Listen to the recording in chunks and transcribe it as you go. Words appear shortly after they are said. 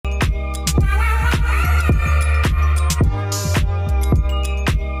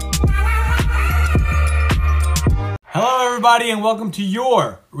everybody, and welcome to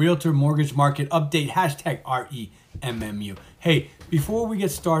your Realtor Mortgage Market Update, hashtag REMMU. Hey, before we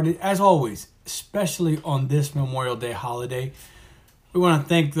get started, as always, especially on this Memorial Day holiday, we want to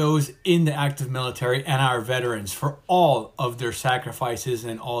thank those in the active military and our veterans for all of their sacrifices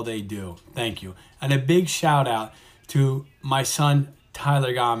and all they do. Thank you. And a big shout out to my son,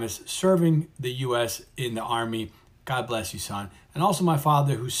 Tyler Gomez, serving the U.S. in the Army. God bless you, son. And also my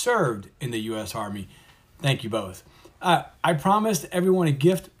father, who served in the U.S. Army. Thank you both. I promised everyone a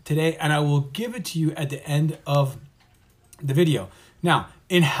gift today, and I will give it to you at the end of the video. Now,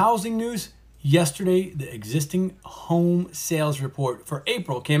 in housing news, yesterday, the existing home sales report for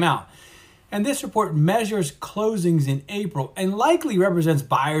April came out. And this report measures closings in April and likely represents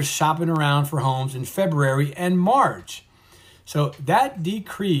buyers shopping around for homes in February and March. So that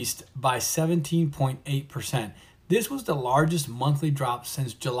decreased by 17.8%. This was the largest monthly drop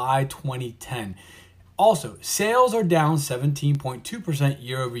since July 2010. Also, sales are down 17.2%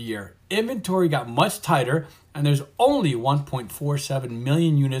 year over year. Inventory got much tighter, and there's only 1.47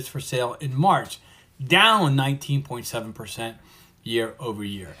 million units for sale in March, down 19.7% year over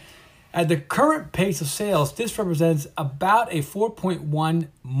year. At the current pace of sales, this represents about a 4.1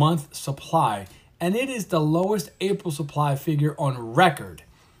 month supply, and it is the lowest April supply figure on record.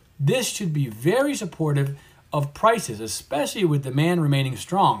 This should be very supportive of prices, especially with demand remaining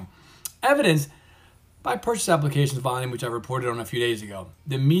strong. Evidence by purchase applications volume, which I reported on a few days ago.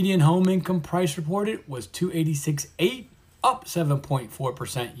 The median home income price reported was $286,800, up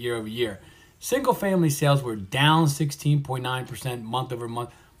 7.4% year over year. Single family sales were down 16.9% month over month,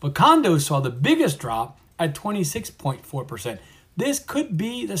 but condos saw the biggest drop at 26.4%. This could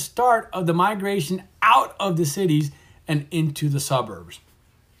be the start of the migration out of the cities and into the suburbs.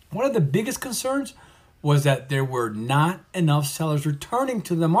 One of the biggest concerns was that there were not enough sellers returning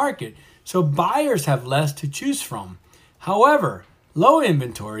to the market, so buyers have less to choose from. However, low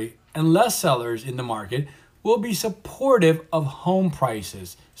inventory and less sellers in the market will be supportive of home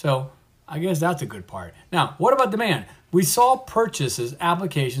prices. So I guess that's a good part. Now, what about demand? We saw purchases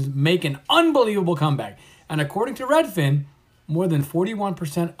applications make an unbelievable comeback. And according to Redfin, more than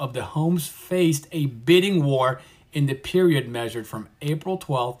 41% of the homes faced a bidding war in the period measured from April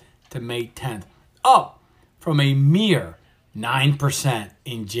 12th to May 10th, up from a mere 9%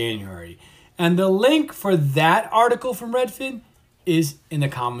 in January. And the link for that article from Redfin is in the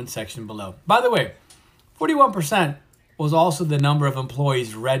comment section below. By the way, 41% was also the number of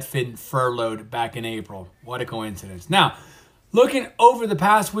employees Redfin furloughed back in April. What a coincidence. Now, looking over the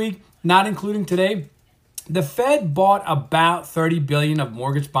past week, not including today, the Fed bought about $30 billion of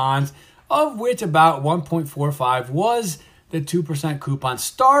mortgage bonds, of which about 1.45 was the 2% coupon,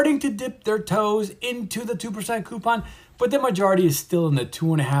 starting to dip their toes into the 2% coupon, but the majority is still in the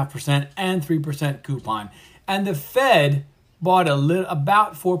 2.5% and 3% coupon. And the Fed bought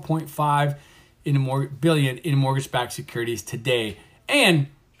about 4.5 billion in mortgage-backed securities today, and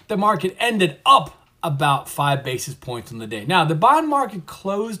the market ended up about 5 basis points on the day. Now, the bond market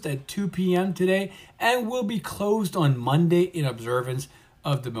closed at 2 p.m. today and will be closed on Monday in observance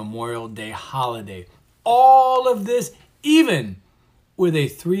of the Memorial Day holiday. All of this, even with a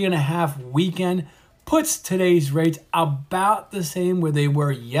 3.5 weekend, puts today's rates about the same where they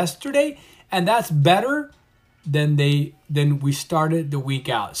were yesterday, and that's better than we started the week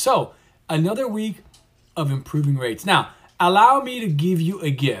out. So another week of improving rates. Now, allow me to give you a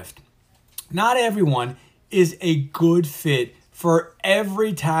gift. Not everyone is a good fit for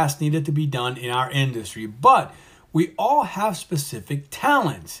every task needed to be done in our industry, but we all have specific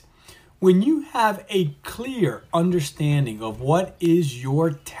talents. When you have a clear understanding of what is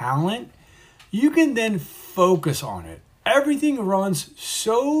your talent, you can then focus on it. Everything runs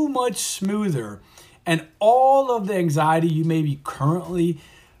so much smoother, and all of the anxiety you may be currently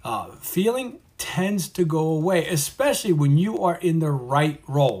feeling tends to go away, especially when you are in the right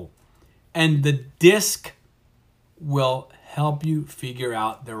role. And the DISC will help you figure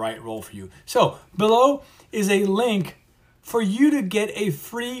out the right role for you. So below is a link for you to get a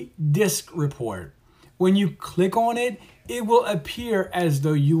free DISC report. When you click on it, it will appear as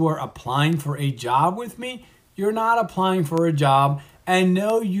though you are applying for a job with me. You're not applying for a job, and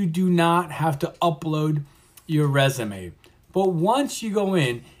no, you do not have to upload your resume. But once you go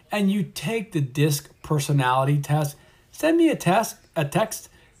in and you take the DISC personality test, send me a text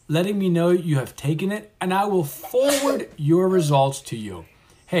letting me know you have taken it, and I will forward your results to you.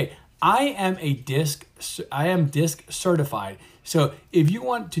 Hey, I am DISC certified. So if you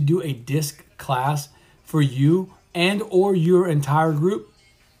want to do a DISC class for you and or your entire group,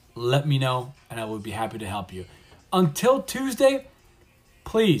 let me know and I will be happy to help you. Until Tuesday,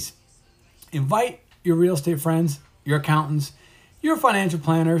 please invite your real estate friends your accountants, your financial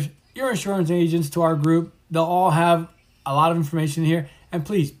planners, your insurance agents to our group. They'll all have a lot of information here. And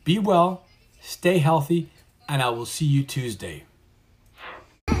please be well, stay healthy, and I will see you Tuesday.